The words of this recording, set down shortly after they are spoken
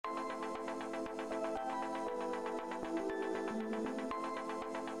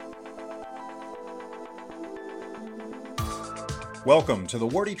Welcome to the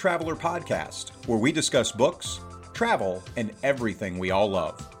Wordy Traveler Podcast, where we discuss books, travel, and everything we all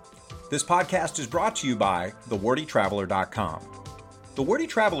love. This podcast is brought to you by thewordytraveler.com. The Wordy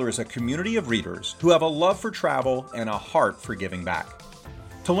Traveler is a community of readers who have a love for travel and a heart for giving back.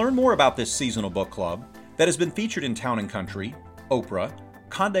 To learn more about this seasonal book club that has been featured in Town & Country, Oprah,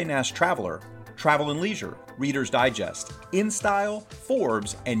 Condé Nast Traveler, Travel & Leisure, Reader's Digest, InStyle,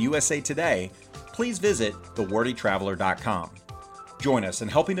 Forbes, and USA Today, please visit thewordytraveler.com. Join us in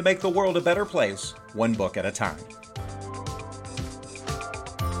helping to make the world a better place, one book at a time.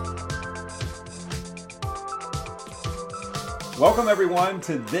 Welcome, everyone,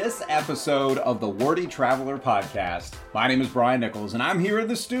 to this episode of the Wordy Traveler Podcast. My name is Brian Nichols, and I'm here in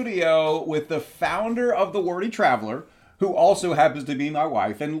the studio with the founder of the Wordy Traveler, who also happens to be my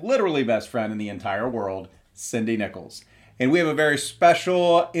wife and literally best friend in the entire world, Cindy Nichols. And we have a very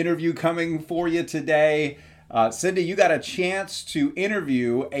special interview coming for you today. Cindy, you got a chance to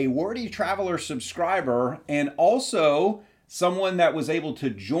interview a Wordy Traveler subscriber and also someone that was able to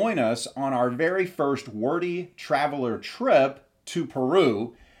join us on our very first Wordy Traveler trip to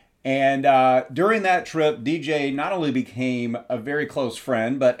Peru. And during that trip, DJ not only became a very close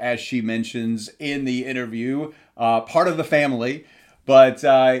friend, but as she mentions in the interview, part of the family. But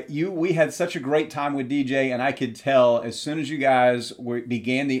we had such a great time with DJ, and I could tell as soon as you guys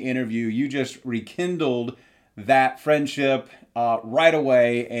began the interview, you just rekindled that friendship right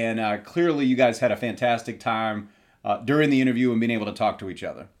away, and clearly you guys had a fantastic time during the interview and being able to talk to each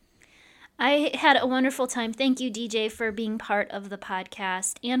other. I had a wonderful time. Thank you, DJ, for being part of the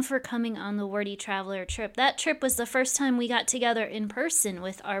podcast and for coming on the Wordy Traveler trip. That trip was the first time we got together in person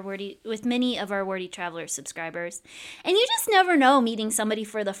with many of our Wordy Traveler subscribers. And you just never know, meeting somebody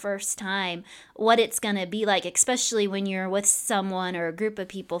for the first time, what it's going to be like, especially when you're with someone or a group of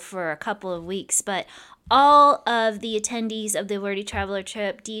people for a couple of weeks. But all of the attendees of the Wordy Traveler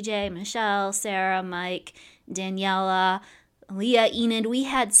trip, DJ, Michelle, Sarah, Mike, Daniela, Leah, Enid, we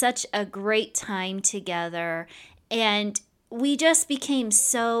had such a great time together, and we just became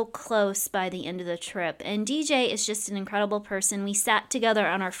so close by the end of the trip. And DJ is just an incredible person. We sat together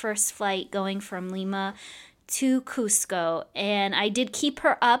on our first flight going from Lima to Cusco, and I did keep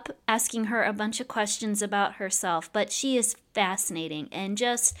her up, asking her a bunch of questions about herself, but she is fascinating and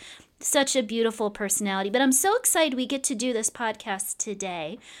just such a beautiful personality. But I'm so excited we get to do this podcast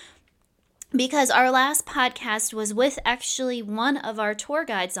today, because our last podcast was with actually one of our tour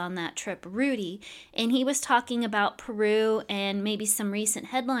guides on that trip, Rudy, and he was talking about Peru and maybe some recent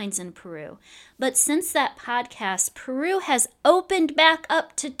headlines in Peru. But since that podcast, Peru has opened back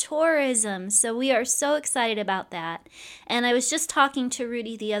up to tourism, so we are so excited about that. And I was just talking to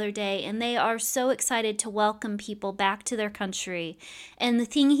Rudy the other day, and they are so excited to welcome people back to their country. And the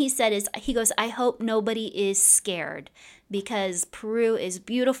thing he said is, he goes, I hope nobody is scared, because Peru is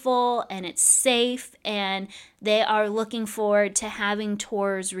beautiful and it's safe, and they are looking forward to having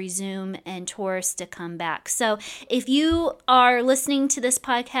tours resume and tourists to come back. So if you are listening to this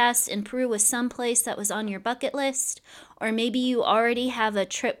podcast and Peru was someplace that was on your bucket list, or maybe you already have a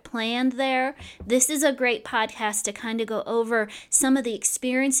trip planned there, this is a great podcast to kind of go over some of the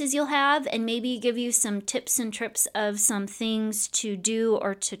experiences you'll have and maybe give you some tips and trips of some things to do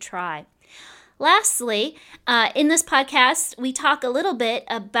or to try. Lastly, in this podcast, we talk a little bit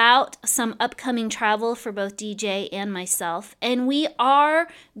about some upcoming travel for both DJ and myself, and we are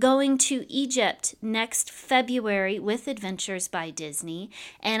going to Egypt next February with Adventures by Disney,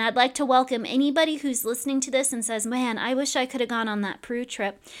 and I'd like to welcome anybody who's listening to this and says, man, I wish I could have gone on that Peru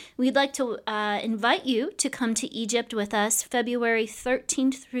trip. We'd like to invite you to come to Egypt with us February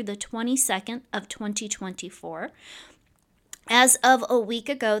 13th through the 22nd of 2024. As of a week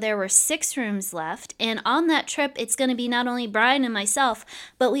ago, there were 6 rooms left, and on that trip, it's going to be not only Brian and myself,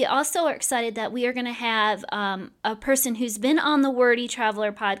 but we also are excited that we are going to have a person who's been on the Wordy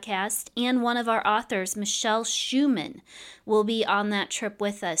Traveler podcast, and one of our authors, Michelle Schumann, will be on that trip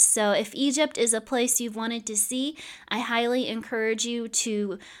with us. So if Egypt is a place you've wanted to see, I highly encourage you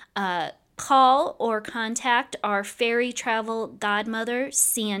to call or contact our ferry travel godmother,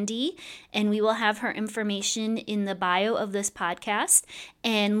 Sandy, and we will have her information in the bio of this podcast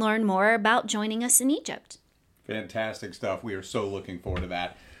and learn more about joining us in Egypt. Fantastic stuff. We are so looking forward to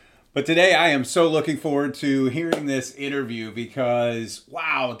that. But today I am so looking forward to hearing this interview because,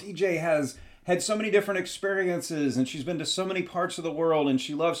 wow, DJ has had so many different experiences, and she's been to so many parts of the world, and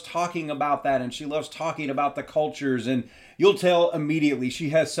she loves talking about that, and she loves talking about the cultures, and you'll tell immediately she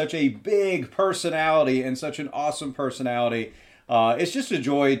has such a big personality and such an awesome personality. It's just a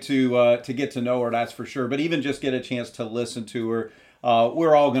joy to get to know her, that's for sure. But even just get a chance to listen to her,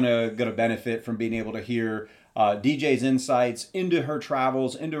 we're all gonna benefit from being able to hear DJ's insights into her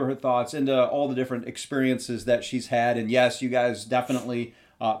travels, into her thoughts, into all the different experiences that she's had. And yes, you guys definitely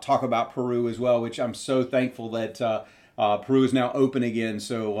talk about Peru as well, which I'm so thankful that Peru is now open again,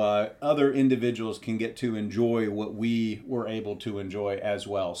 so other individuals can get to enjoy what we were able to enjoy as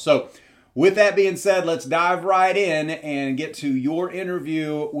well. So with that being said, let's dive right in and get to your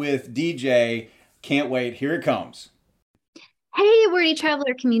interview with DJ. Can't wait. Here it comes. Hey, Wordy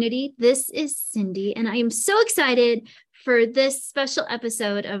Traveler community. This is Cindy, and I am so excited for this special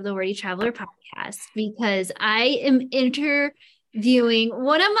episode of the Wordy Traveler podcast because I am interviewing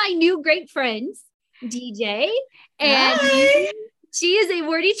one of my new great friends, DJ, and she is a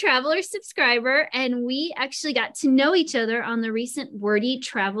Wordy Traveler subscriber, and we actually got to know each other on the recent Wordy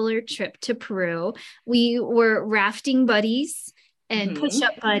Traveler trip to Peru. We were rafting buddies and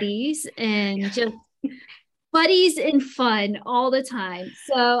push-up buddies and just buddies and fun all the time.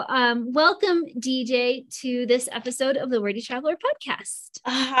 So welcome, DJ, to this episode of the Wordy Traveler podcast.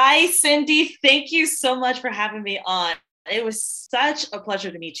 Hi, Cindy. Thank you so much for having me on. It was such a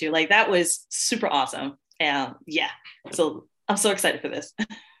pleasure to meet you. Like, that was super awesome. So I'm so excited for this.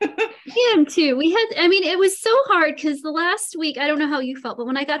 I am too. It was so hard because the last week, I don't know how you felt, but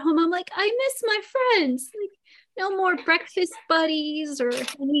when I got home, I'm like, I miss my friends. Like, no more breakfast buddies or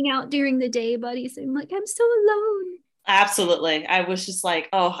hanging out during the day buddies. I'm like, I'm so alone. Absolutely. I was just like,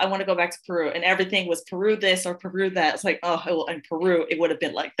 oh, I want to go back to Peru. And everything was Peru this or Peru that. It's like, oh, well, in Peru, it would have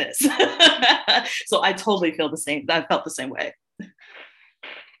been like this. So I totally feel the same. I felt the same way.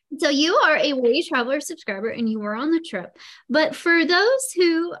 So you are a Wordy Traveler subscriber and you were on the trip. But for those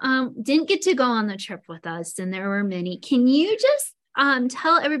who didn't get to go on the trip with us, and there were many, can you just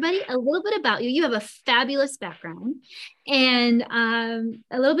tell everybody a little bit about you? You have a fabulous background, and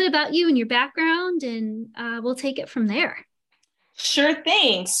a little bit about you and your background, and we'll take it from there. Sure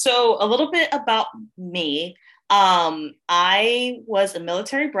thing. So a little bit about me. I was a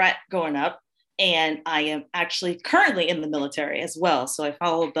military brat growing up, and I am actually currently in the military as well. So I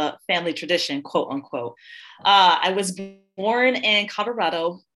follow the family tradition, quote unquote. I was born in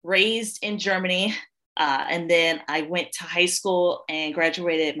Colorado, raised in Germany, and then I went to high school and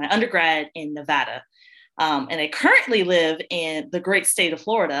graduated my undergrad in Nevada. And I currently live in the great state of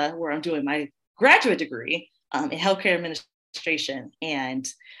Florida, where I'm doing my graduate degree in healthcare administration. And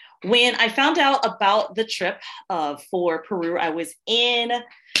when I found out about the trip for Peru, I was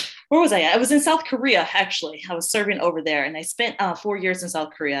where was I at? I was in South Korea, actually. I was serving over there, and I spent 4 years in South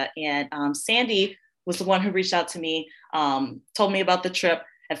Korea. And Sandy was the one who reached out to me, told me about the trip.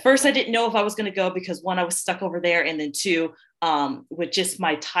 At first, I didn't know if I was going to go because, one, I was stuck over there, and then two, with just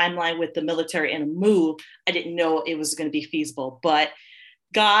my timeline with the military and a move, I didn't know it was going to be feasible. But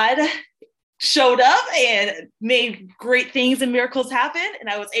God showed up and made great things and miracles happen, and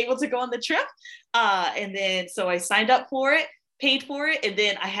I was able to go on the trip. And then so I signed up for it, paid for it, and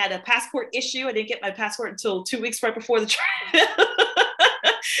then I had a passport issue. I didn't get my passport until 2 weeks right before the trip.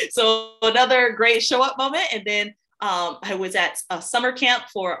 So another great show up moment. And then I was at a summer camp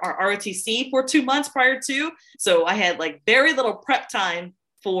for our ROTC for 2 months prior to. So I had like very little prep time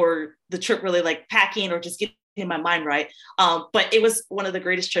for the trip, really like packing or just getting my mind right. But it was one of the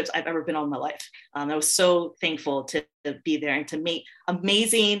greatest trips I've ever been on in my life. I was so thankful to be there and to meet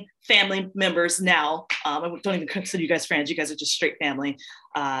amazing family members now. I don't even consider you guys friends. You guys are just straight family.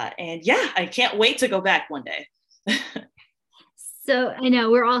 And yeah, I can't wait to go back one day. So I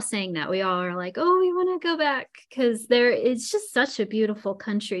know we're all saying that. We all are like, oh, we want to go back because it's just such a beautiful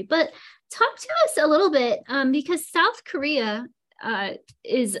country. But talk to us a little bit because South Korea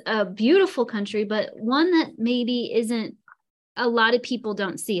is a beautiful country, but one that maybe isn't a lot of people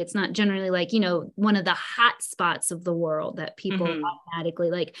don't see. It's not generally like, one of the hot spots of the world that people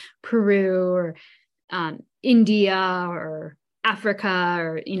automatically like Peru or India or Africa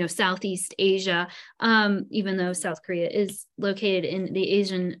or, Southeast Asia, even though South Korea is located in the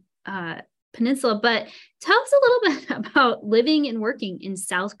Asian peninsula. But tell us a little bit about living and working in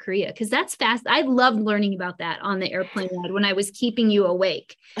South Korea, because that's fast. I loved learning about that on the airplane ride when I was keeping you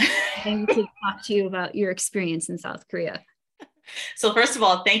awake and to talk to you about your experience in South Korea. So first of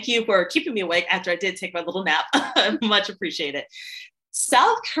all, thank you for keeping me awake after I did take my little nap. Much appreciated.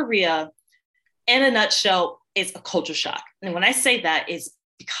 South Korea, in a nutshell, is a culture shock. And when I say that, is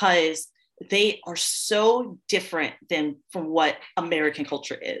because they are so different from what American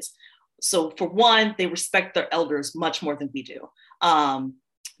culture is. So for one, they respect their elders much more than we do.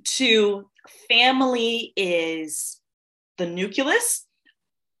 Two, family is the nucleus,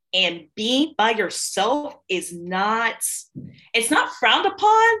 and being by yourself it's not frowned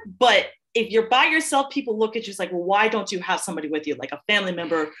upon, but if you're by yourself, people look at you like, well, why don't you have somebody with you, like a family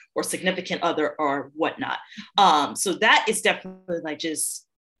member or significant other or whatnot? So that is definitely like just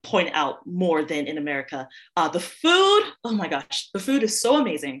point out more than in America. The food, oh my gosh, the food is so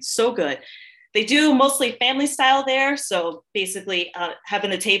amazing, so good. They do mostly family style there. So basically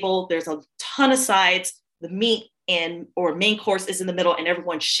having a table, there's a ton of sides, the meat or main course is in the middle and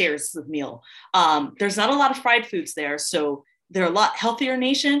everyone shares the meal. There's not a lot of fried foods there. So they're a lot healthier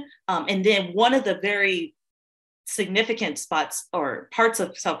nation. And then one of the very significant spots or parts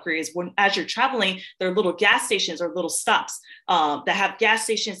of South Korea is when, as you're traveling, there are little gas stations or little stops that have gas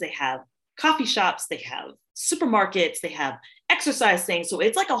stations. They have coffee shops, they have supermarkets, they have exercise things. So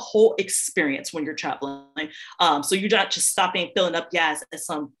it's like a whole experience when you're traveling. So you're not just stopping, filling up gas at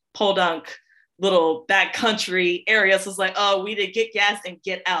some podunk little backcountry area. So it's like, oh, we did get gas and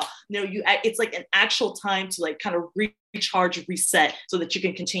get out. No, it's like an actual time to like kind of recharge, reset so that you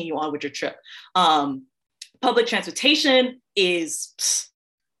can continue on with your trip. Public transportation is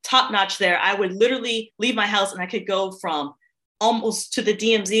top notch there. I would literally leave my house and I could go from almost to the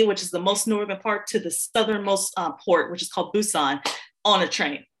DMZ, which is the most northern part, to the southernmost port, which is called Busan, on a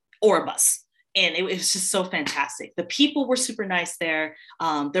train or a bus. And it was just so fantastic. The people were super nice there.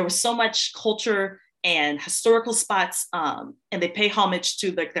 There was so much culture and historical spots, and they pay homage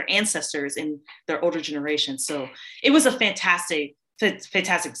to like their ancestors and their older generation. So it was a fantastic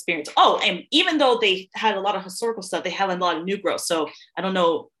experience. Oh, and even though they had a lot of historical stuff, they had a lot of new growth. So I don't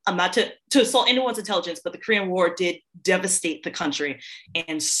know, I'm not to assault anyone's intelligence, but the Korean War did devastate the country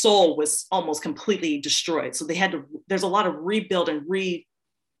and Seoul was almost completely destroyed. So there's a lot of rebuild and I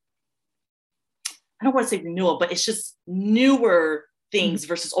don't want to say renewal, but it's just newer things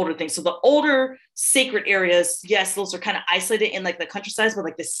versus older things. So the older sacred areas, yes, those are kind of isolated in like the countryside, but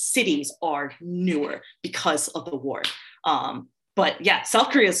like the cities are newer because of the war. But yeah, South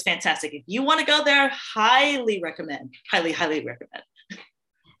Korea is fantastic. If you want to go there, highly recommend. Highly, highly recommend.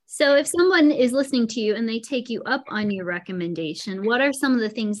 So if someone is listening to you and they take you up on your recommendation, what are some of the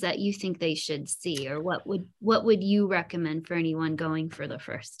things that you think they should see, or what would you recommend for anyone going for the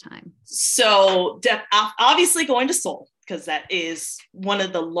first time? So obviously going to Seoul, because that is one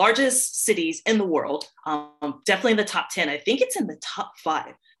of the largest cities in the world. Definitely in the top 10. I think it's in the top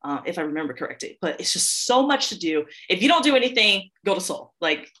 5. If I remember correctly, but it's just so much to do. If you don't do anything, go to Seoul,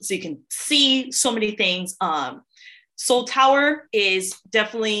 so you can see so many things. Seoul Tower is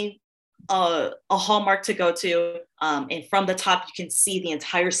definitely a hallmark to go to. And from the top, you can see the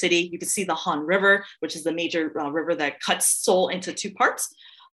entire city. You can see the Han River, which is the major river that cuts Seoul into 2 parts.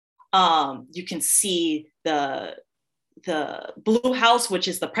 You can see the Blue House, which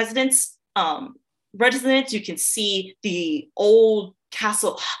is the president's residence. You can see the old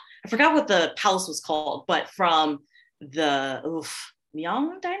castle. I forgot what the palace was called, but from the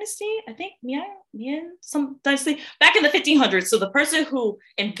Ming dynasty, I think Ming some dynasty back in the 1500s. So the person who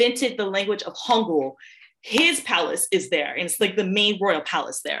invented the language of Hangul, his palace is there, and it's like the main royal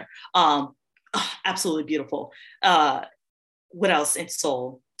palace there. Absolutely beautiful. What else in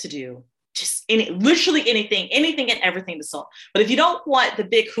Seoul to do? Just literally anything and everything to Seoul. But if you don't want the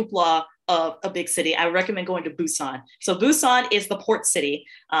big hoopla of a big city, I recommend going to Busan. So Busan is the port city.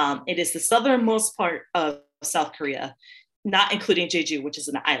 It is the southernmost part of South Korea, not including Jeju, which is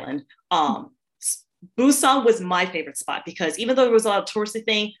an island. Busan was my favorite spot because even though there was a lot of touristy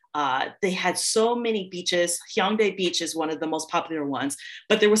thing, they had so many beaches. Hyongdae Beach is one of the most popular ones,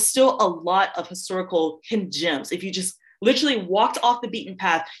 but there was still a lot of historical hidden gems. If you just literally walked off the beaten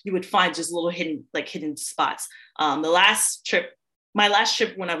path, you would find just little hidden spots. My last trip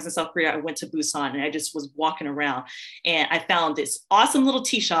when I was in South Korea, I went to Busan and I just was walking around and I found this awesome little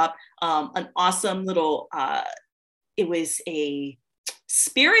tea shop, an awesome little, it was a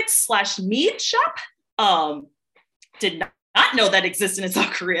spirit/mead shop. Did not know that existed in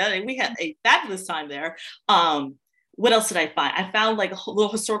South Korea. And we had a fabulous time there. What else did I find? I found like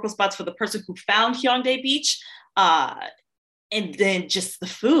little historical spots for the person who found Hyongdae Beach. And then just the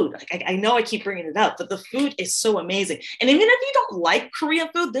food. Like I know I keep bringing it up, but the food is so amazing. And even if you don't like Korean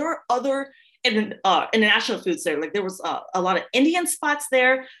food, there are other international foods there. Like there was a lot of Indian spots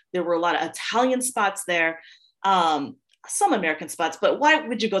there. There were a lot of Italian spots there. Some American spots, but why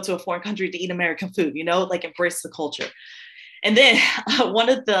would you go to a foreign country to eat American food? Like embrace the culture. And then one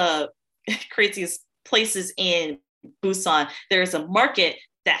of the craziest places in Busan, there's a market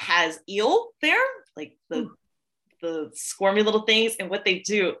that has eel there, like the squirmy little things. And what they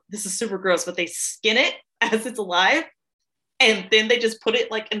do, this is super gross, but they skin it as it's alive. And then they just put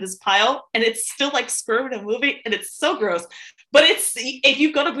it like in this pile and it's still like squirming and moving. And it's so gross. But if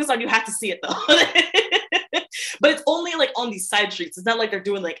you go to Busan, you have to see it though. but it's only like on these side streets. It's not like they're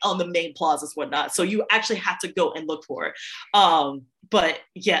doing like on the main plazas, whatnot. So you actually have to go and look for it. But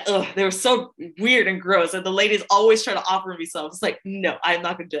yeah, they were so weird and gross. And the ladies always try to offer me some. It's like, no, I'm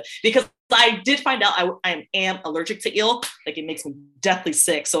not going to do it, because I did find out I am allergic to eel. Like, it makes me deathly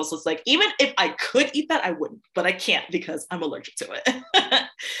sick. So it's just like, even if I could eat that, I wouldn't, but I can't because I'm allergic to it.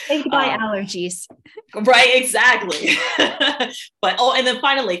 Goodbye allergies. Right, exactly. But and then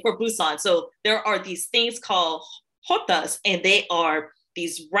finally for Busan, so there are these things called hotas, and they are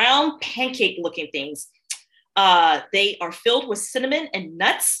these round pancake looking things. They are filled with cinnamon and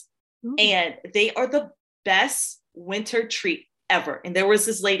nuts. Ooh. And they are the best winter treat ever. And there was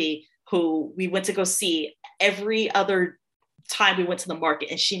this lady who we went to go see every other time we went to the market,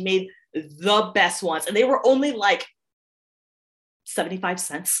 and she made the best ones, and they were only like 75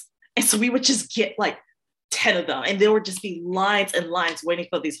 cents. And so we would just get like 10 of them, and there would just be lines and lines waiting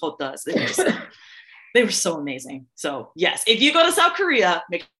for these hotas. They were so amazing. So yes, if you go to South Korea,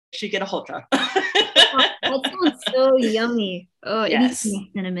 make sure you get a hota. That sounds so yummy. Oh, yes.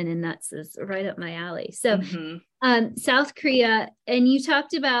 Anything cinnamon and nuts is right up my alley. So South Korea, and you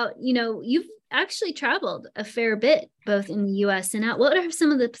talked about, you've actually traveled a fair bit, both in the US and out. What are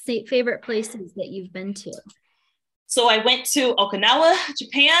some of the favorite places that you've been to? So I went to Okinawa,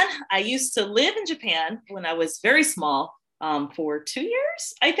 Japan. I used to live in Japan when I was very small, for 2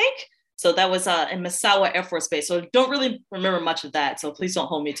 years, I think. So that was in Misawa Air Force Base. So don't really remember much of that. So please don't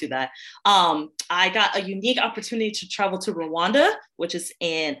hold me to that. I got a unique opportunity to travel to Rwanda, which is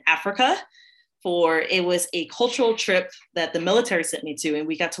in Africa. It was a cultural trip that the military sent me to. And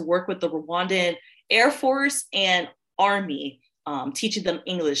we got to work with the Rwandan Air Force and Army, teaching them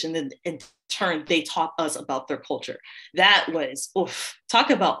English. And then in turn, they taught us about their culture. That was, talk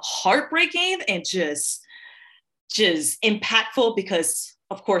about heartbreaking and just impactful, because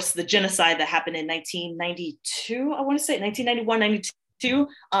of course, the genocide that happened in 1992, I want to say 1991, 92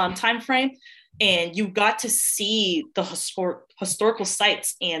 timeframe. And you got to see the historical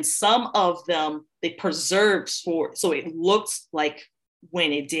sites, and some of them they preserved so it looks like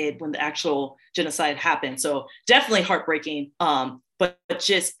when the actual genocide happened. So definitely heartbreaking, but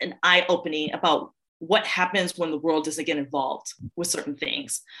just an eye-opening about what happens when the world doesn't get involved with certain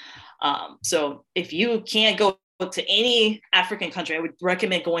things. So if you can't go to any African country, I would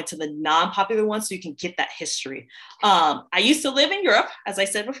recommend going to the non-popular ones so you can get that history. I used to live in Europe, as I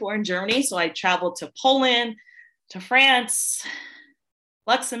said before, in Germany. So I traveled to Poland, to France,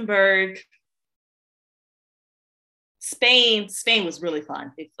 Luxembourg, Spain. Spain was really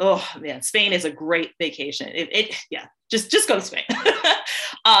fun. Spain is a great vacation. Just go to Spain.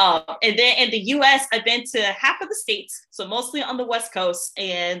 And then in the US, I've been to half of the states, so mostly on the West Coast,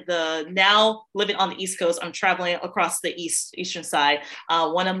 and now living on the East Coast, I'm traveling across the eastern side.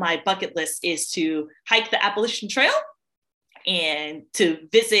 One of my bucket lists is to hike the Appalachian Trail and to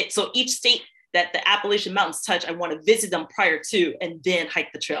visit. So each state that the Appalachian Mountains touch, I want to visit them prior to, and then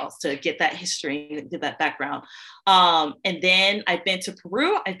hike the trails to get that history and get that background. And then I've been to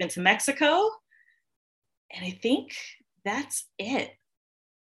Peru, I've been to Mexico, and I think that's it.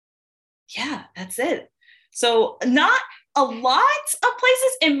 Yeah, that's it. So not a lot of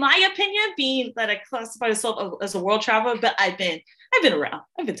places, in my opinion, being that I classify myself as a world traveler, but I've been around.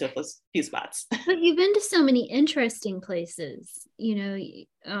 I've been to a few spots. But you've been to so many interesting places,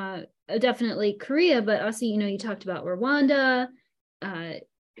 definitely Korea, but also, you talked about Rwanda,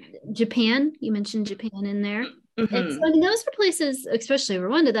 Japan. You mentioned Japan in there. Mm-hmm. And so, those are places, especially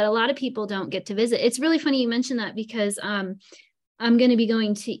Rwanda, that a lot of people don't get to visit. It's really funny you mentioned that, because I'm going to be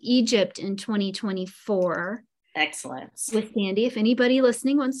going to Egypt in 2024. Excellent. With Sandy. If anybody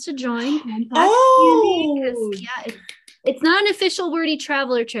listening wants to join, contact Sandy. Yeah, it's not an official Wordy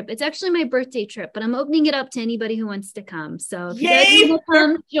Traveler trip. It's actually my birthday trip, but I'm opening it up to anybody who wants to come. So if you guys want to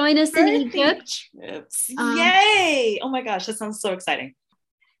come, join us in Egypt. Yay! Oh my gosh, that sounds so exciting.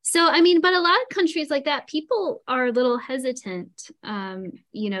 So, but a lot of countries like that, people are a little hesitant.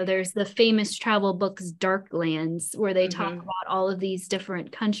 There's the famous travel books, Darklands, where they talk about all of these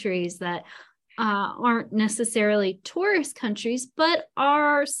different countries that aren't necessarily tourist countries, but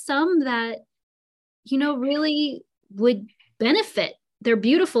are some that, really would benefit. They're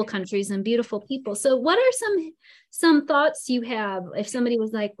beautiful countries and beautiful people. So what are some thoughts you have if somebody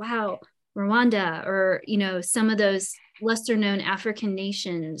was like, wow, Rwanda, or, some of those lesser known African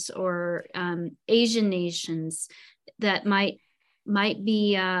nations or Asian nations that might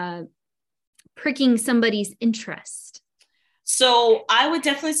be pricking somebody's interest? So I would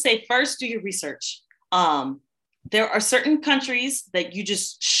definitely say, first, do your research. There are certain countries that you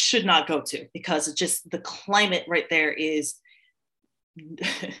just should not go to, because it's just the climate right there is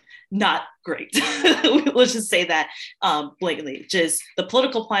not great. Let's just say that blatantly. Just the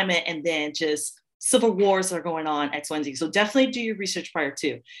political climate, and then just civil wars are going on, X, Y, and Z. So definitely do your research prior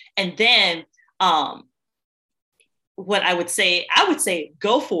to. And then what I would say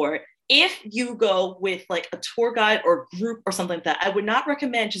go for it. If you go with like a tour guide or group or something like that, I would not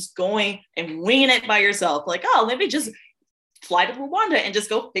recommend just going and winging it by yourself. Like, oh, let me just fly to Rwanda and just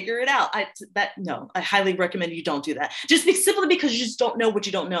go figure it out. I highly recommend you don't do that. Just simply because you just don't know what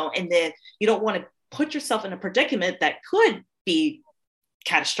you don't know. And then you don't want to put yourself in a predicament that could be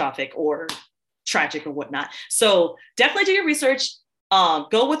catastrophic or tragic or whatnot. So definitely do your research,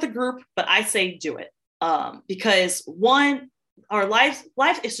 go with a group, but I say do it. Because one, our life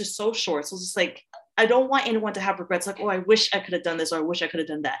is just so short. So it's just like, I don't want anyone to have regrets. Like, oh, I wish I could have done this, or I wish I could have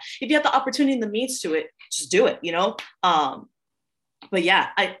done that. If you have the opportunity and the means to it, just do it, you know? But yeah,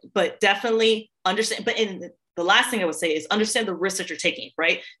 but definitely understand. But the last thing I would say is understand the risk that you're taking,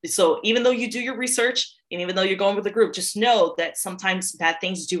 right? So even though you do your research, and even though you're going with a group, just know that sometimes bad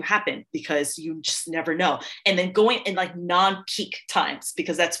things do happen because you just never know. And then going in like non-peak times,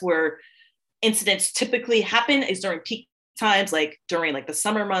 because that's where incidents typically happen, is during peak times, like during like the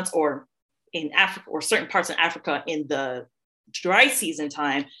summer months, or in Africa, or certain parts in Africa in the dry season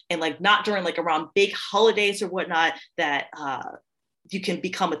time, and like not during like around big holidays or whatnot, that you can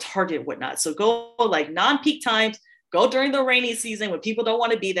become a target and whatnot. So go like non-peak times, go during the rainy season when people don't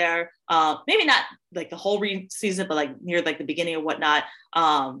want to be there. Maybe not like the whole rainy season, but like near like the beginning or whatnot.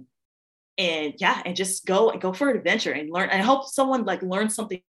 And just go for an adventure and learn. I hope someone like learns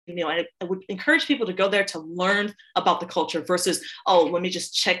something. You know, I would encourage people to go there to learn about the culture versus, oh, let me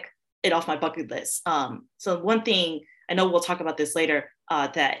just check it off my bucket list. So one thing, I know we'll talk about this later,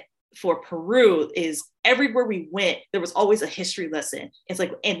 that for Peru is everywhere we went, there was always a history lesson. It's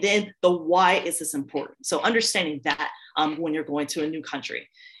like, and then the why is this important? So understanding that when you're going to a new country,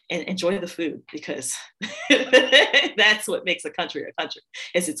 and enjoy the food, because that's what makes a country,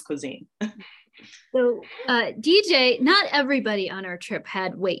 is its cuisine. So, DJ, not everybody on our trip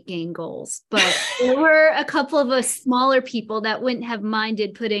had weight gain goals, but there were a couple of us smaller people that wouldn't have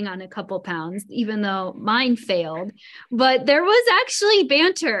minded putting on a couple pounds, even though mine failed. But there was actually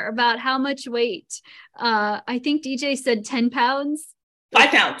banter about how much weight. I think DJ said 10 pounds. 5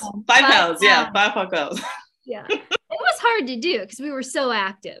 pounds. 5 pounds. Yeah, 5 pounds. Yeah, it was hard to do because we were so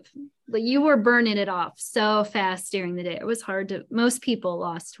active. But you were burning it off so fast during the day. It was hard to, most people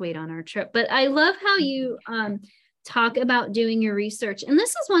lost weight on our trip. But I love how you talk about doing your research. And this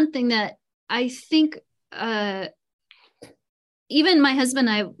is one thing that I think even my husband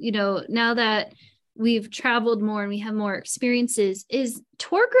and I, you know, now that we've traveled more and we have more experiences, is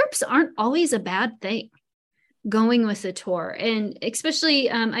tour groups aren't always a bad thing. Going with a tour, and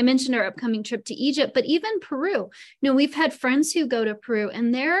especially I mentioned our upcoming trip to Egypt, but even Peru. You know, we've had friends who go to Peru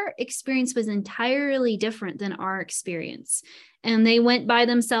and their experience was entirely different than our experience, and they went by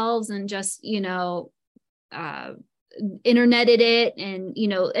themselves and just, you know, interneted it, and you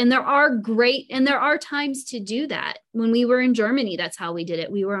know, and there are times to do that. When we were in Germany, that's how we did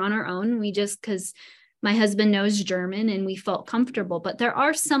it. We were on our own. We just, because my husband knows German and we felt comfortable. But there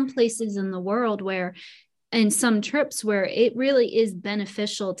are some places in the world where, and some trips where it really is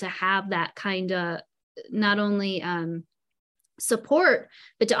beneficial to have that kind of not only support,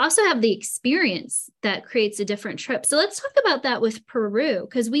 but to also have the experience that creates a different trip. So let's talk about that with Peru,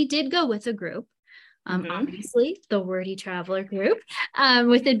 because we did go with a group, obviously the Wordy Traveler group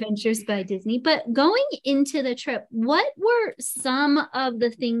with Adventures by Disney. But going into the trip, what were some of the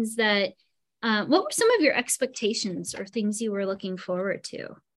things that, what were some of your expectations or things you were looking forward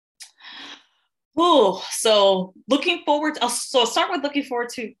to? Oh, so looking forward. So I'll start with looking forward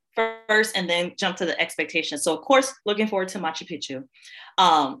to first, and then jump to the expectations. So of course, looking forward to Machu Picchu,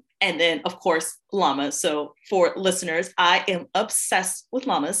 and then of course llamas. So for listeners, I am obsessed with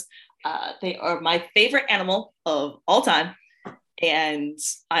llamas. They are my favorite animal of all time, and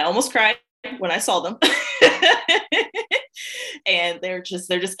I almost cried when I saw them. And they're just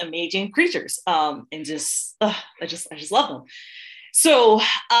amazing creatures, and just I just love them. So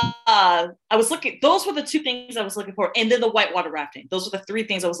I was looking, those were the two things I was looking for. And then the whitewater rafting. Those were the three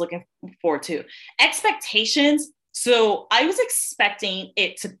things I was looking forward to. Expectations. So I was expecting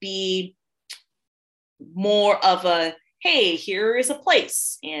it to be more of a, hey, here is a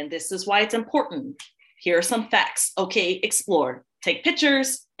place and this is why it's important. Here are some facts. Okay, explore, take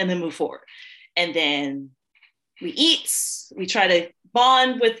pictures, and then move forward. And then we eat, we try to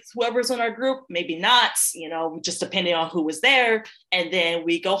bond with whoever's in our group, maybe not, you know, just depending on who was there, and then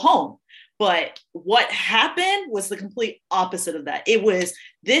we go home. But what happened was the complete opposite of that. It was,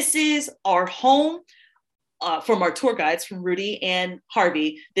 this is our home. from our tour guides, from Rudy and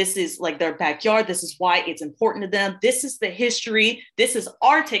Harvey. This is like their backyard. This is why it's important to them. This is the history. This is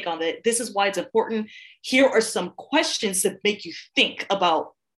our take on it. This is why it's important. Here are some questions that make you think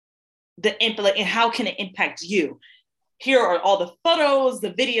about the impact and how can it impact you. Here are all the photos,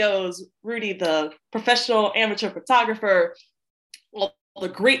 the videos, Rudy, the professional amateur photographer, all the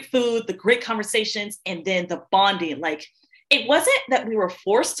great food, the great conversations, and then the bonding. Like, it wasn't that we were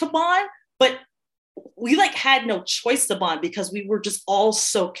forced to bond, but we like had no choice to bond because we were just all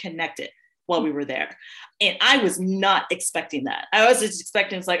so connected while we were there. And I was not expecting that. I was just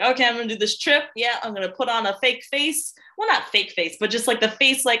expecting, it's like, okay, I'm gonna do this trip. Yeah, I'm gonna put on a fake face. Well, not fake face, but just like the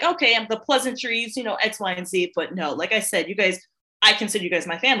face, like, okay, I'm the pleasantries, you know, X, Y, and Z. But no, like I said, you guys, I consider you guys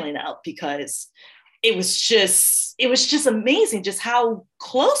my family now, because it was just amazing just how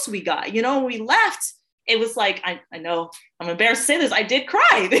close we got. You know, when we left, it was like, I know I'm embarrassed to say this, I did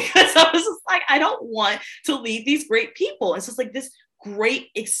cry because I was just like, I don't want to leave these great people. It's just like this great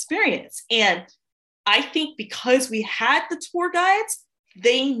experience. And I think because we had the tour guides,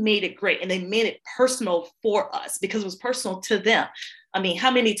 they made it great and they made it personal for us because it was personal to them. I mean,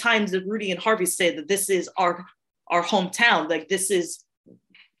 how many times did Rudy and Harvey say that this is our hometown? Like, this is,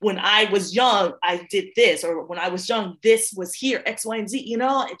 when I was young, I did this, or when I was young, this was here, X, Y, and Z, you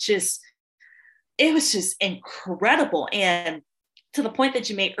know, it was just incredible. And to the point that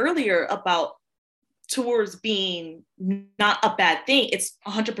you made earlier about tours being not a bad thing, it's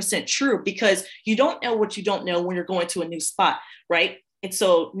 100% true, because you don't know what you don't know when you're going to a new spot, right? And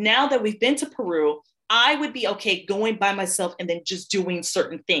so now that we've been to Peru, I would be okay going by myself and then just doing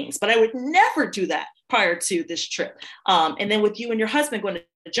certain things, but I would never do that prior to this trip. And then with you and your husband going to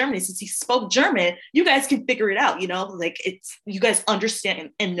Germany, since he spoke German, you guys can figure it out, you know, like it's, you guys understand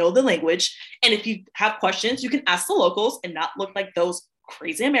and know the language. And if you have questions, you can ask the locals and not look like those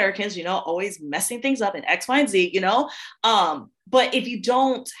crazy Americans, you know, always messing things up in X, Y, and Z, you know. But if you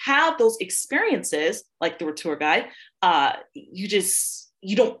don't have those experiences, like through a tour guide, I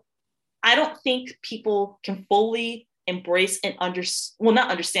don't think people can fully embrace and not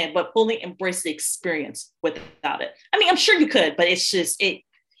understand, but fully embrace the experience without it. I mean, I'm sure you could, but it's just,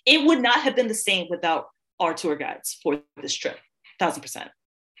 it would not have been the same without our tour guides for this trip. 1,000%.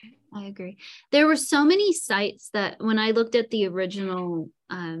 I agree. There were so many sites that when I looked at the original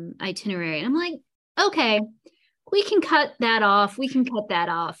itinerary, I'm like, okay, we can cut that off. We can cut that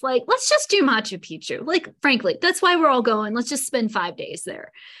off. Like, let's just do Machu Picchu. Like, frankly, that's why we're all going. Let's just spend 5 days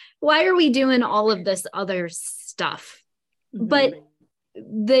there. Why are we doing all of this other stuff? Mm-hmm. But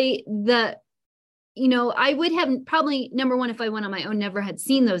you know, I would have probably, number one, if I went on my own, never had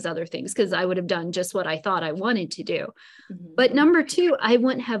seen those other things because I would have done just what I thought I wanted to do. Mm-hmm. But number two, I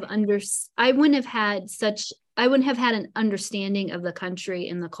wouldn't have had an understanding of the country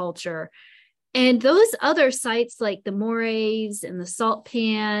and the culture. And those other sites like the Mores and the salt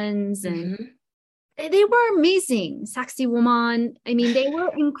pans, and they were amazing. Saxi Woman. I mean, they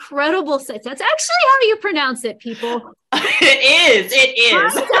were incredible sites. That's actually how you pronounce it, people. It is.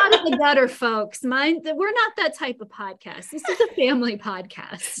 Mine's out of the gutter, folks. We're not that type of podcast. This is a family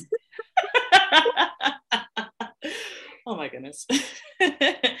podcast. Oh my goodness.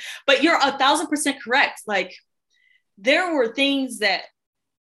 But you're 1,000% correct. Like, there were things that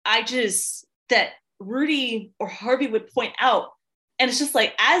that Rudy or Harvey would point out. And it's just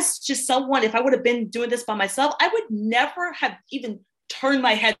like, as just someone, if I would have been doing this by myself, I would never have even turned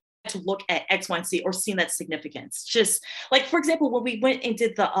my head to look at X, Y, and Z or seen that significance. Just like, for example, when we went and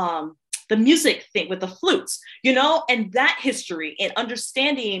did the music thing with the flutes, you know, and that history and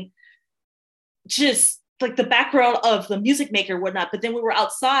understanding just like the background of the music maker and whatnot. But then we were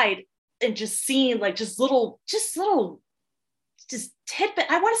outside and just seeing like just little tidbit.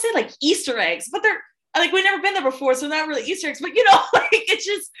 I want to say like Easter eggs, but they're like, we've never been there before, so not really Easter eggs, but you know, like it's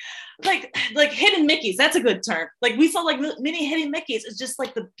just like hidden Mickeys. That's a good term. Like, we saw like many hidden Mickeys. It's just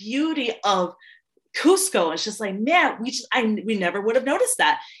like the beauty of Cusco. It's just like, man, we never would have noticed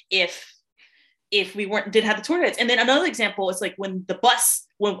that if we didn't have the tour guides. And then another example is like when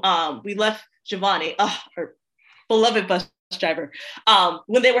we left Giovanni, our beloved bus driver,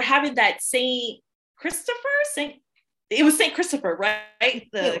 when they were having that St. Christopher, right?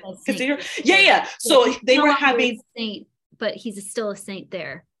 The cathedral. Yeah. So they were having saint, but he's still a saint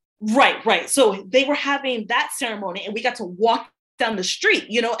there. Right. So they were having that ceremony, and we got to walk down the street,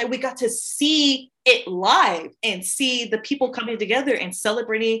 you know, and we got to see it live and see the people coming together and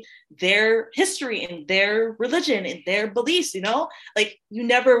celebrating their history and their religion and their beliefs, you know, like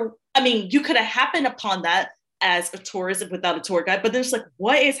you could have happened upon that as a tourist without a tour guide, but there's like,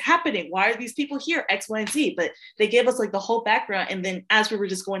 what is happening? Why are these people here? X, Y, and Z. But they gave us like the whole background. And then as we were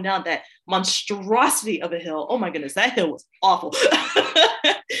just going down that monstrosity of a hill, oh my goodness, that hill was awful.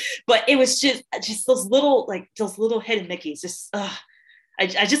 But it was just those little hidden Mickeys.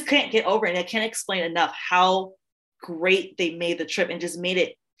 I just can't get over it. And I can't explain enough how great they made the trip and just made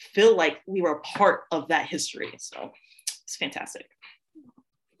it feel like we were a part of that history. So it's fantastic.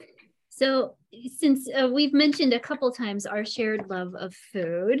 So since we've mentioned a couple times our shared love of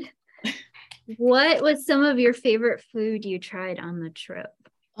food, what was some of your favorite food you tried on the trip?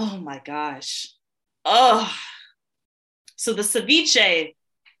 Oh my gosh. Oh, so the ceviche,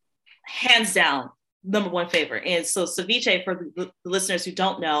 hands down, number one favorite. And so ceviche, for the listeners who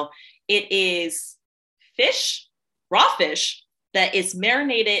don't know, it is fish, raw fish, that is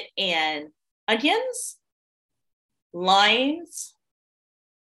marinated in onions, limes,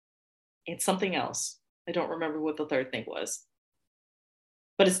 and something else. I don't remember what the third thing was,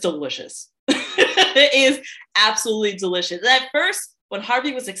 but it's delicious. It is absolutely delicious. And at first, when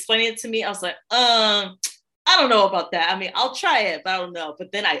Harvey was explaining it to me, I was like, I don't know about that. I mean, I'll try it, but I don't know.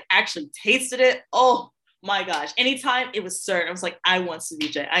 But then I actually tasted it. Oh my gosh. Anytime it was served, I was like, I want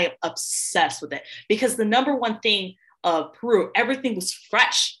ceviche. I am obsessed with it because the number one thing of Peru, everything was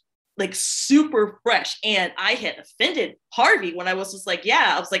fresh, like super fresh. And I had offended Harvey when I was just like,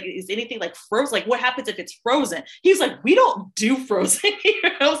 yeah, I was like, is anything like frozen? Like, what happens if it's frozen? He's like, we don't do frozen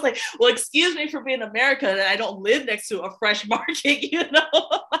here. I was like, well, excuse me for being American and I don't live next to a fresh market, you know?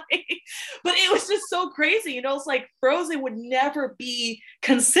 But it was just so crazy, you know? It's like frozen would never be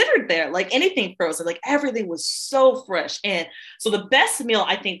considered there, like anything frozen, like everything was so fresh. And so the best meal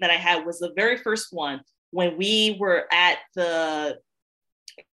I think that I had was the very first one when we were at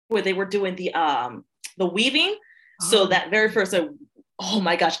where they were doing the weaving. So that very first, oh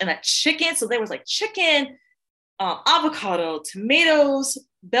my gosh, and that chicken. So there was like chicken, avocado, tomatoes,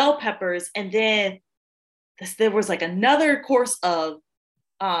 bell peppers, and then there was like another course of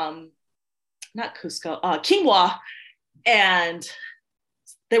not Cusco, quinoa, and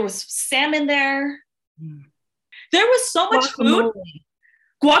there was salmon there. There was so much food.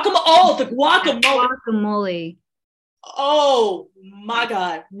 Guacamole. Oh, the Guacamole. Oh my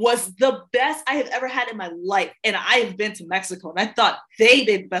God, was the best I have ever had in my life. And I have been to Mexico and I thought they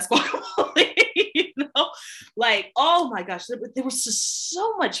did the best guacamole, you know? Like, oh my gosh, there was just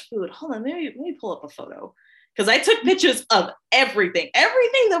so much food. Hold on, let me pull up a photo. Because I took pictures of everything.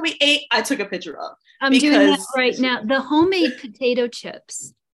 Everything that we ate, I took a picture of. I'm doing that right now. The homemade potato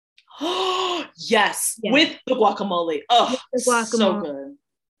chips. Oh, yes, with the guacamole. Oh, the guacamole. So good.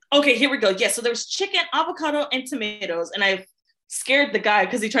 Okay, here we go. Yeah, so there was chicken, avocado, and tomatoes. And I scared the guy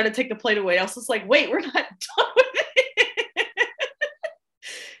because he tried to take the plate away. I was just like, wait, we're not done with it.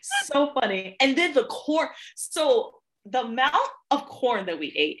 So funny. And then the corn. So the amount of corn that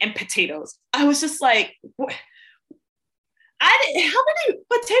we ate and potatoes, I was just like, what? How many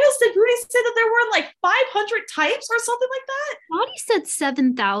potatoes did Rudy say that there were like 500 types or something like that? I thought he said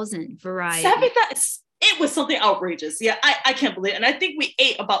 7,000 varieties. 7,000. It was something outrageous. Yeah, I can't believe it. And I think we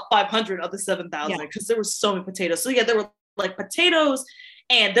ate about 500 of the 7,000 because there were so many potatoes. So yeah, there were like potatoes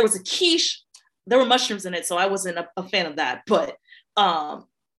and there was a quiche. There were mushrooms in it. So I wasn't a fan of that. But yeah,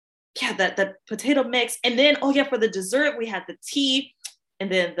 that potato mix. And then, for the dessert, we had the tea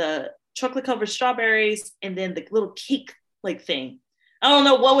and then the chocolate covered strawberries and then the little cake like thing. I don't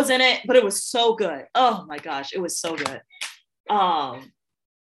know what was in it, but it was so good. Oh my gosh, it was so good.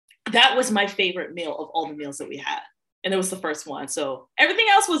 That was my favorite meal of all the meals that we had. And it was the first one. So everything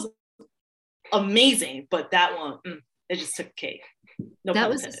else was amazing, but that one, it just took cake. No, that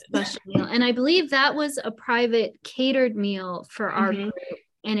was a special meal. And I believe that was a private catered meal for our group.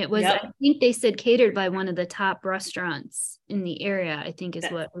 And it was, I think they said catered by one of the top restaurants in the area, I think is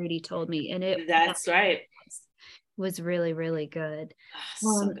what Rudy told me. And that's right. Was really, really good.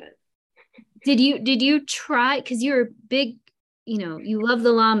 So good. Did you try, because you're a big, you love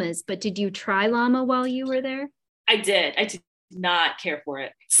the llamas, but did you try llama while you were there? I did not care for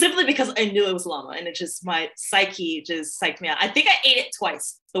it simply because I knew it was llama and it just, my psyche just psyched me out. I think I ate it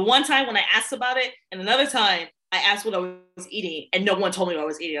twice. The one time when I asked about it and another time I asked what I was eating and no one told me what I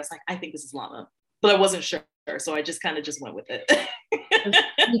was eating. I was like, I think this is llama, but I wasn't sure. So I just kind of just went with it.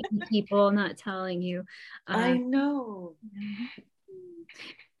 People not telling you. I know.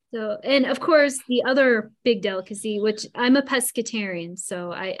 So, and of course, the other big delicacy, which I'm a pescatarian,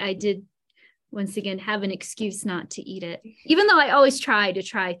 so I did once again have an excuse not to eat it, even though I always try to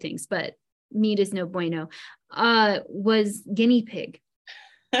try things, but meat is no bueno, was guinea pig.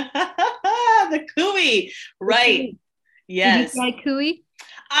 The cuy, right? Yes. Did you try cuy?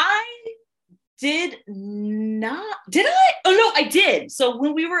 I did not. Did I? Oh no, I did. So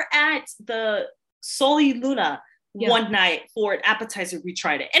when we were at the Soli Luna one night for an appetizer, we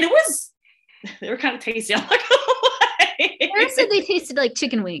tried it, and they were kind of tasty. I'm not gonna lie. Sarah said they tasted like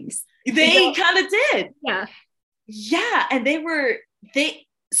chicken wings. They kind of did. Yeah. Yeah, and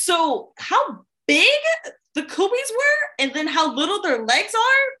so how big the cooies were and then how little their legs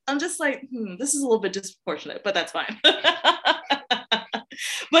are, I'm just like, this is a little bit disproportionate, but that's fine.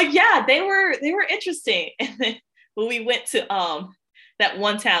 But yeah, they were interesting. And then when we went to that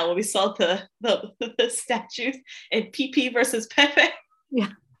one town where we saw the statues and PP versus Pepe.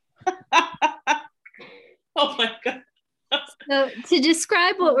 Yeah. Oh my God. So to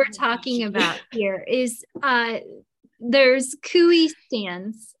describe what we're talking about here is there's cooey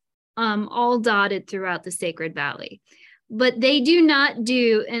stands all dotted throughout the Sacred Valley, but they do not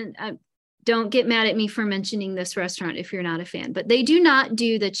do, and don't get mad at me for mentioning this restaurant if you're not a fan, but they do not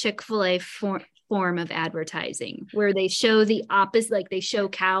do the Chick-fil-A form of advertising where they show the opposite, like they show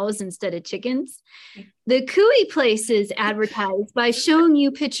cows instead of chickens. The cooey places advertise by showing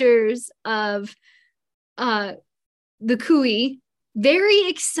you pictures of the cooey very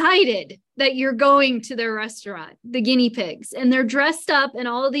excited that you're going to their restaurant, the guinea pigs, and they're dressed up in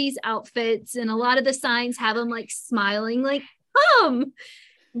all of these outfits, and a lot of the signs have them like smiling like, come.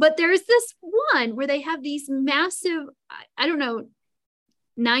 But there's this one where they have these massive, I don't know,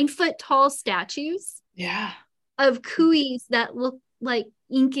 9-foot tall statues of cooeys that look like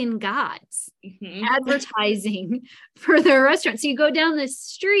Incan gods advertising for their restaurant. So you go down this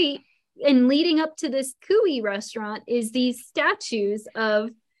street, and leading up to this cooey restaurant is these statues of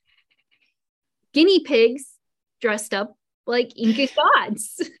guinea pigs dressed up like Inca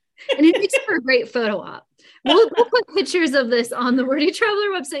gods. And it makes for a great photo op. We'll put pictures of this on the Wordy Traveler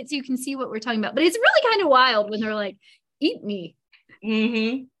website so you can see what we're talking about. But it's really kind of wild when they're like, eat me.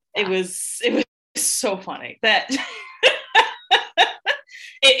 Mm-hmm. Yeah. It was so funny that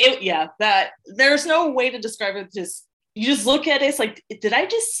that there's no way to describe it. You just look at it, it's like, did I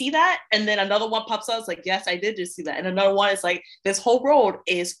just see that? And then another one pops out, it's like, yes, I did just see that. And another one is like, this whole road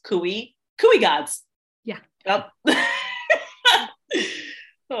is cooey gods. Yeah. Yep.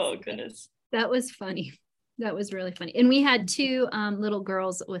 Oh, goodness. That was funny. That was really funny. And we had 2 little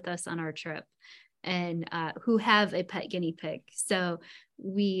girls with us on our trip, and who have a pet guinea pig. So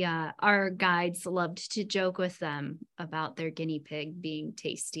we, our guides loved to joke with them about their guinea pig being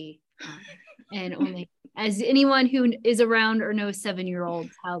tasty. And only as anyone who is around or knows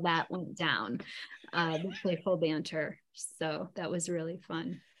 7-year-olds how that went down, the playful banter. So that was really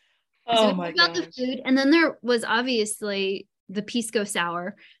fun. Oh so my god! The food, and then there was obviously the pisco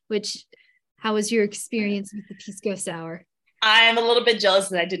sour. Which, how was your experience with the pisco sour? I'm a little bit jealous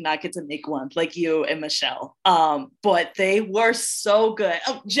that I did not get to make one like you and Michelle. But they were so good.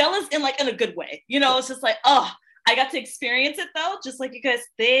 Oh, jealous in a good way. You know, it's just like, oh, I got to experience it though, just like you guys.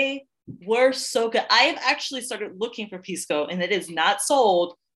 They were so good. I have actually started looking for pisco, and it is not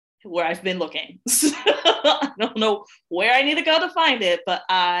sold where I've been looking. So I don't know where I need to go to find it, but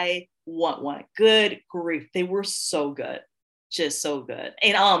I want one. Good grief, they were so good, just so good.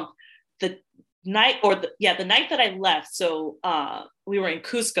 And the night that I left, so we were in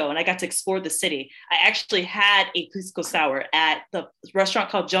Cusco, and I got to explore the city. I actually had a pisco sour at the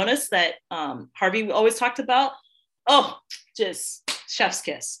restaurant called Jonas that Harvey always talked about. Oh, just chef's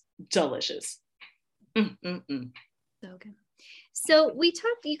kiss. Delicious. So good. So you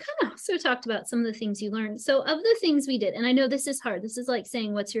kind of also talked about some of the things you learned. So of the things we did, and I know this is hard, this is like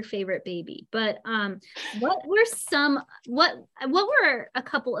saying what's your favorite baby, but what were a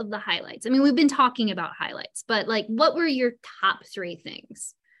couple of the highlights? I mean, we've been talking about highlights, but like what were your top 3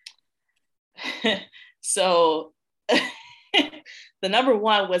 things? So the number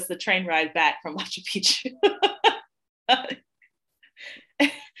 1 was the train ride back from Machu Picchu.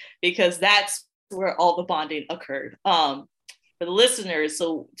 Because that's where all the bonding occurred. For the listeners,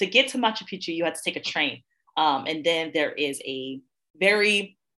 so to get to Machu Picchu, you had to take a train. And then there is a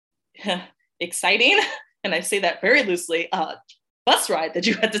very exciting, and I say that very loosely, bus ride that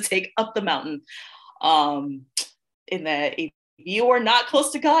you had to take up the mountain. In that if you are not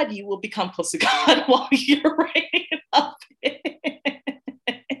close to God, you will become close to God while you're riding up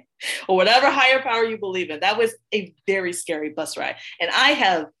it. Or whatever higher power you believe in. That was a very scary bus ride. And I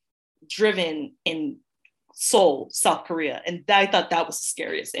have driven in Seoul, South Korea, and I thought that was the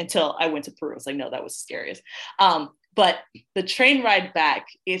scariest until I went to Peru. I was like, no, that was the scariest. But the train ride back,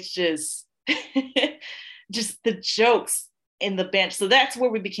 it's just just the jokes in the bench. So that's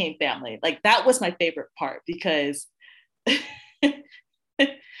where we became family. Like that was my favorite part because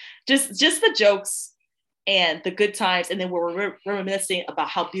just the jokes and the good times. And then we were reminiscing about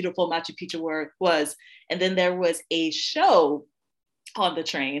how beautiful Machu Picchu was. And then there was a show on the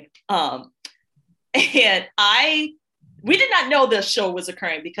train. And we did not know the show was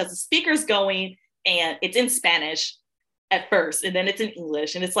occurring because the speaker's going and it's in Spanish at first, and then it's in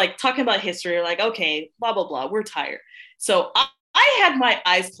English, and it's like talking about history. You're like, okay, blah, blah, blah, we're tired. So I had my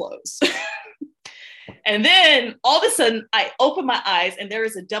eyes closed. And then all of a sudden I open my eyes and there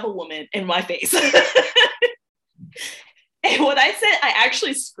is a devil woman in my face. And when I said I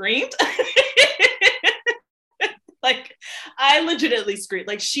actually screamed, like I legitimately screamed,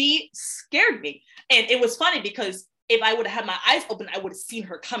 like she scared me. And it was funny because if I would have had my eyes open, I would have seen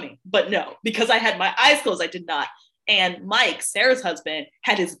her coming, but no, because I had my eyes closed, I did not. And Mike, Sarah's husband,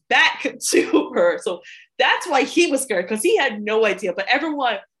 had his back to her. So that's why he was scared, because he had no idea. But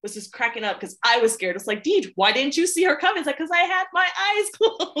everyone was just cracking up because I was scared. It's like, Deej, why didn't you see her coming? It's like, because I had my eyes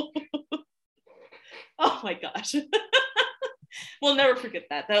closed. Oh my gosh. We'll never forget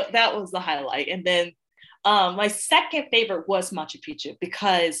that. That was the highlight. And then my second favorite was Machu Picchu,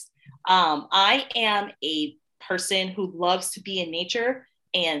 because I am a person who loves to be in nature.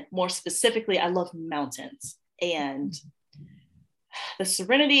 And more specifically, I love mountains. And the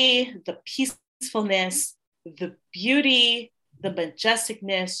serenity, the peacefulness, the beauty, the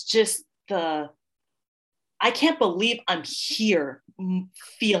majesticness, just I can't believe I'm here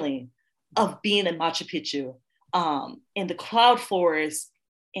feeling of being in Machu Picchu, in the cloud forest,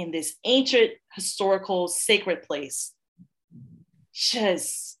 in this ancient, historical, sacred place.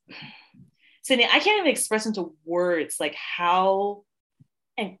 Just, Sydney, I can't even express into words like how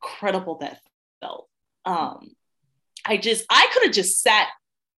incredible that felt. I could have just sat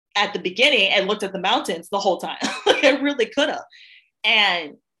at the beginning and looked at the mountains the whole time. Like I really could have.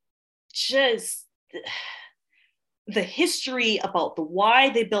 And just the history about the why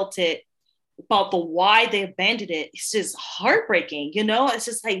they built it, about the why they abandoned it, it's just heartbreaking. It's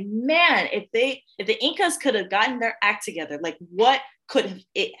just like, man, if the Incas could have gotten their act together, like what could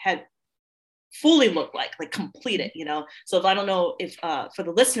it have fully look like completed, So if I don't know if for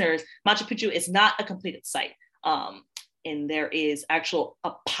the listeners, Machu Picchu is not a completed site. And there is a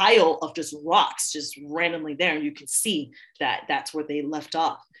pile of just rocks just randomly there. And you can see that that's where they left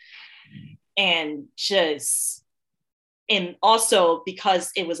off. And also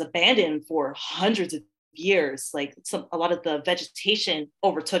because it was abandoned for hundreds of years, like a lot of the vegetation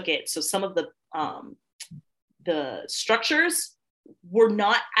overtook it. So some of the structures were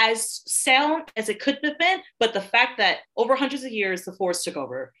not as sound as it could have been, but the fact that over hundreds of years, the forest took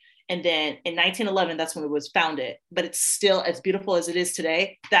over. And then in 1911, that's when it was founded, but it's still as beautiful as it is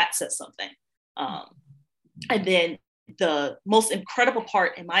today. That says something. And then the most incredible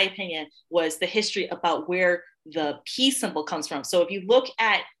part, in my opinion, was the history about where the P symbol comes from. So if you look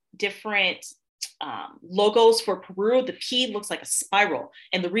at different logos for Peru, the P looks like a spiral.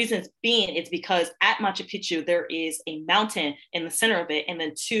 And the reason it's because at Machu Picchu, there is a mountain in the center of it, and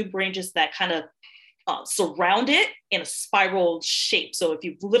then two branches that kind of surround it in a spiral shape. So if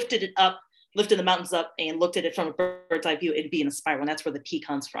you lifted the mountains up and looked at it from a bird's eye view, it'd be in a spiral. And that's where the P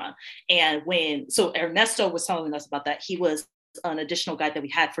comes from. And so Ernesto was telling us about that. He was an additional guide that we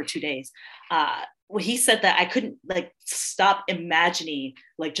had for 2 days. When he said that, I couldn't stop imagining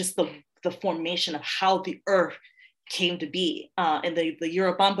just the formation of how the earth came to be, and the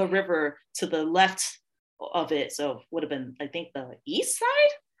Urubamba River to the left of it. So would have been, I think, the east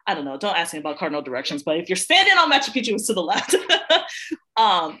side. I don't know. Don't ask me about cardinal directions, but if you're standing on Machu Picchu, it's to the left.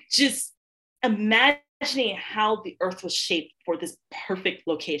 Just imagining how the earth was shaped for this perfect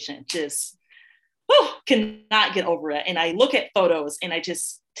location. Just cannot get over it. And I look at photos and I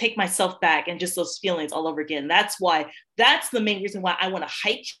just take myself back and just those feelings all over again. That's the main reason why I want to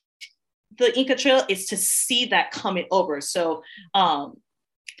hike the Inca Trail, is to see that coming over. So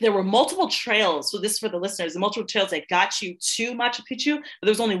there were multiple trails. So this is for the listeners, the multiple trails that got you to Machu Picchu, but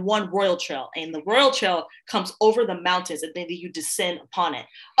there was only one royal trail. And the royal trail comes over the mountains and then you descend upon it.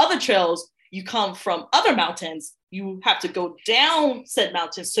 Other trails, you come from other mountains, you have to go down said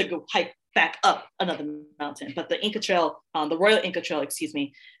mountains to go hike back up another mountain. But the Inca Trail, the Royal Inca Trail,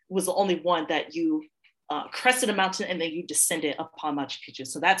 was the only one that you crested a mountain and then you descended upon Machu Picchu.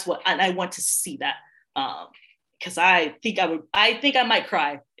 So that's and I want to see that. Because I think I might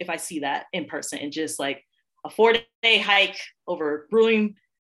cry if I see that in person, and just a 4-day hike over grueling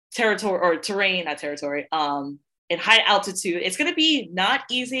terrain, in high altitude. It's going to be not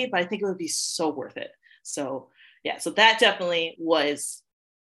easy, but I think it would be so worth it. So yeah, so that definitely was,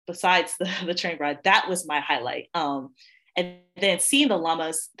 besides the train ride, that was my highlight. And then seeing the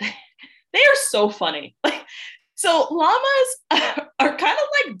llamas, they are so funny. So llamas are kind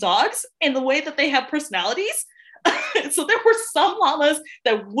of like dogs in the way that they have personalities. So there were some llamas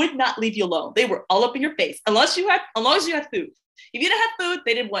that would not leave you alone. They were all up in your face, as long as you had food. If you didn't have food,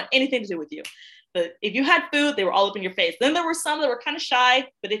 they didn't want anything to do with you. But if you had food, they were all up in your face. Then there were some that were kind of shy,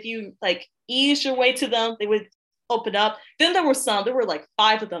 but if you like eased your way to them, they would open up. Then there were like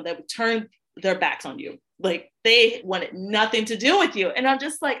 5 of them that would turn their backs on you. Like they wanted nothing to do with you. And I'm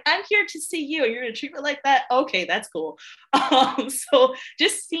just like, I'm here to see you. And you're going to treat me like that? Okay, that's cool. So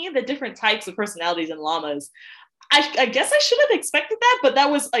just seeing the different types of personalities in llamas, I guess I should have expected that, but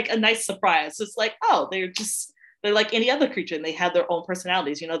that was like a nice surprise. It's like, oh, they're like any other creature and they have their own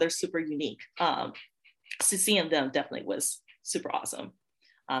personalities. They're super unique. So seeing them definitely was super awesome.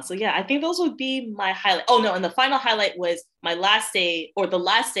 So yeah, I think those would be my highlight. Oh no, and the final highlight was my last day, or the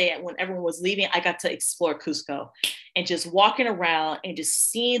last day when everyone was leaving, I got to explore Cusco and just walking around and just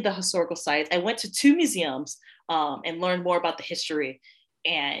seeing the historical sites. I went to 2 museums and learned more about the history,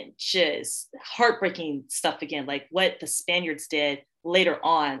 and just heartbreaking stuff again, like what the Spaniards did later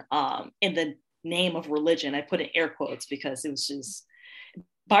on in the name of religion. I put in air quotes because it was just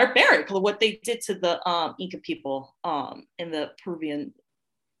barbaric what they did to the Inca people in the Peruvian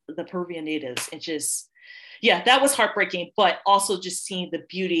natives. And just, yeah, that was heartbreaking, but also just seeing the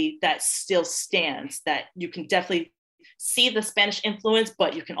beauty that still stands, that you can definitely see the Spanish influence,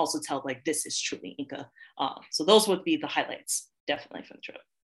 but you can also tell like this is truly Inca. So those would be the highlights definitely for the trip.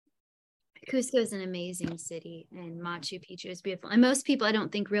 Cusco is an amazing city, and Machu Picchu is beautiful. And most people, I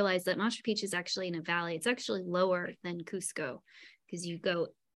don't think, realize that Machu Picchu is actually in a valley. It's actually lower than Cusco because you go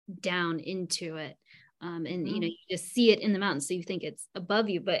down into it. And you just see it in the mountains, so you think it's above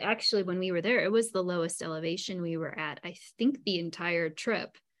you, but actually when we were there, it was the lowest elevation we were at, I think, the entire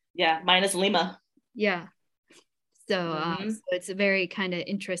trip. Yeah, minus Lima. Yeah. So, so it's a very kind of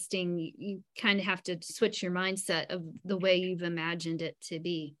interesting, you kind of have to switch your mindset of the way you've imagined it to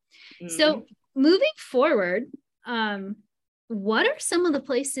be. So moving forward, what are some of the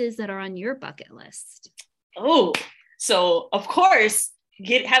places that are on your bucket list? Oh, so of course,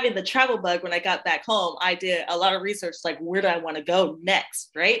 having the travel bug, when I got back home, I did a lot of research, like where do I want to go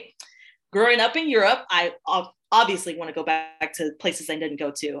next, right? Growing up in Europe, I obviously want to go back to places I didn't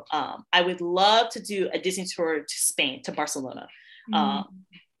go to. I would love to do a Disney tour to Spain, to Barcelona.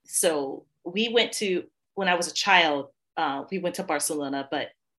 So we went to, when I was a child, we went to Barcelona, but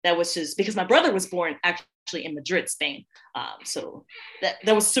that was just because my brother was born actually in Madrid, Spain. So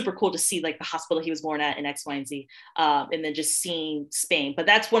that was super cool to see like the hospital he was born at and X, Y, and Z. And then just seeing Spain. But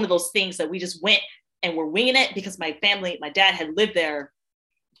that's one of those things that we just went and we're winging it because my dad had lived there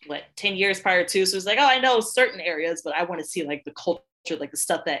 10 years prior to. So it's like, oh, I know certain areas, but I want to see like the culture, like the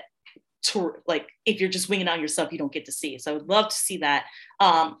stuff that like if you're just winging on yourself, you don't get to see. So I would love to see that.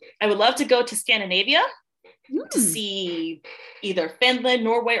 I would love to go to Scandinavia to see either Finland,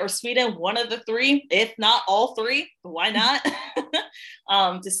 Norway, or Sweden, one of the 3, if not all 3. Why not?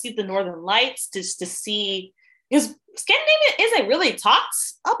 To see the Northern Lights, just to see, because Scandinavia isn't really talked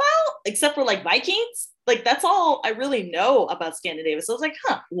about except for like Vikings. Like that's all I really know about Scandinavia. So I was like,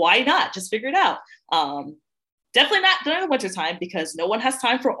 why not? Just figure it out. Definitely not during the winter time because no one has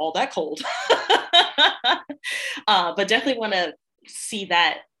time for all that cold. But definitely want to see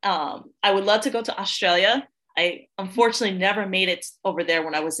that. I would love to go to Australia. I unfortunately never made it over there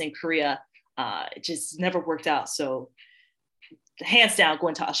when I was in Korea. It just never worked out. So hands down,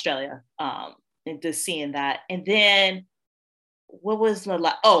 going to Australia and just seeing that. And then what was the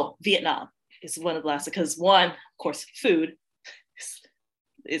last? Oh, Vietnam is one of the last, because one, of course, food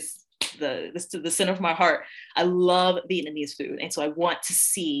is the center of my heart. I love Vietnamese food. And so I want to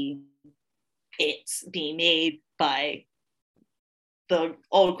see it being made by the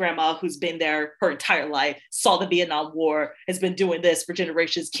old grandma who's been there her entire life, saw the Vietnam War, has been doing this for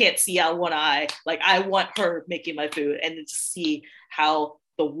generations, can't see out one eye. Like I want her making my food and to see how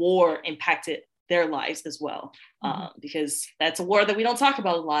the war impacted their lives as well. Because that's a war that we don't talk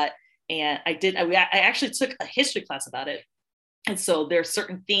about a lot. And I actually took a history class about it. And so there are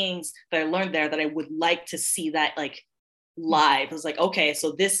certain things that I learned there that I would like to see that like live. I was like, okay,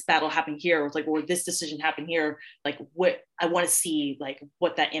 so this battle happened here, or this decision happened here. Like what I want to see, like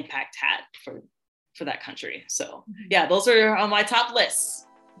what that impact had for that country. So yeah, those are on my top lists.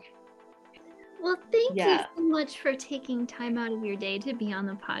 Well, thank you so much for taking time out of your day to be on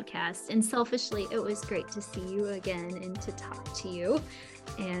the podcast. And selfishly, it was great to see you again and to talk to you.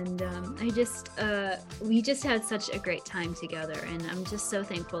 And we just had such a great time together. And I'm just so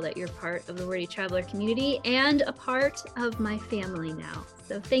thankful that you're part of the Wordy Traveler community and a part of my family now.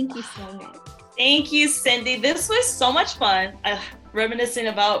 So thank you so much. Thank you, Cindy. This was so much fun. reminiscing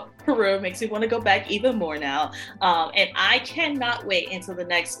about Peru makes me want to go back even more now. And I cannot wait until the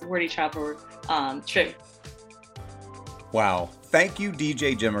next Wordy Traveler trip. Wow. Thank you,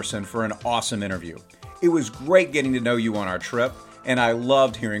 DJ Jimerson, for an awesome interview. It was great getting to know you on our trip, and I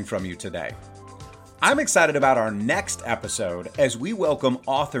loved hearing from you today. I'm excited about our next episode as we welcome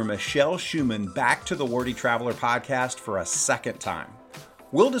author Michelle Schumann back to the Wordy Traveler podcast for a second time.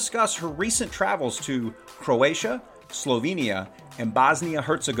 We'll discuss her recent travels to Croatia, Slovenia, and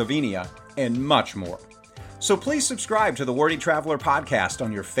Bosnia-Herzegovina, and much more. So please subscribe to the Wordy Traveler podcast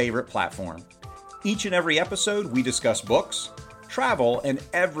on your favorite platform. Each and every episode, we discuss books, travel, and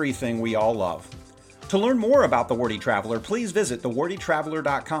everything we all love. To learn more about the Wordy Traveler, please visit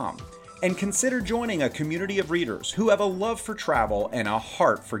thewordytraveler.com and consider joining a community of readers who have a love for travel and a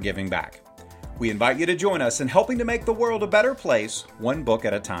heart for giving back. We invite you to join us in helping to make the world a better place, one book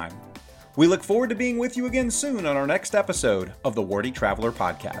at a time. We look forward to being with you again soon on our next episode of the Wordy Traveler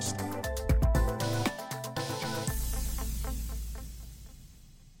podcast.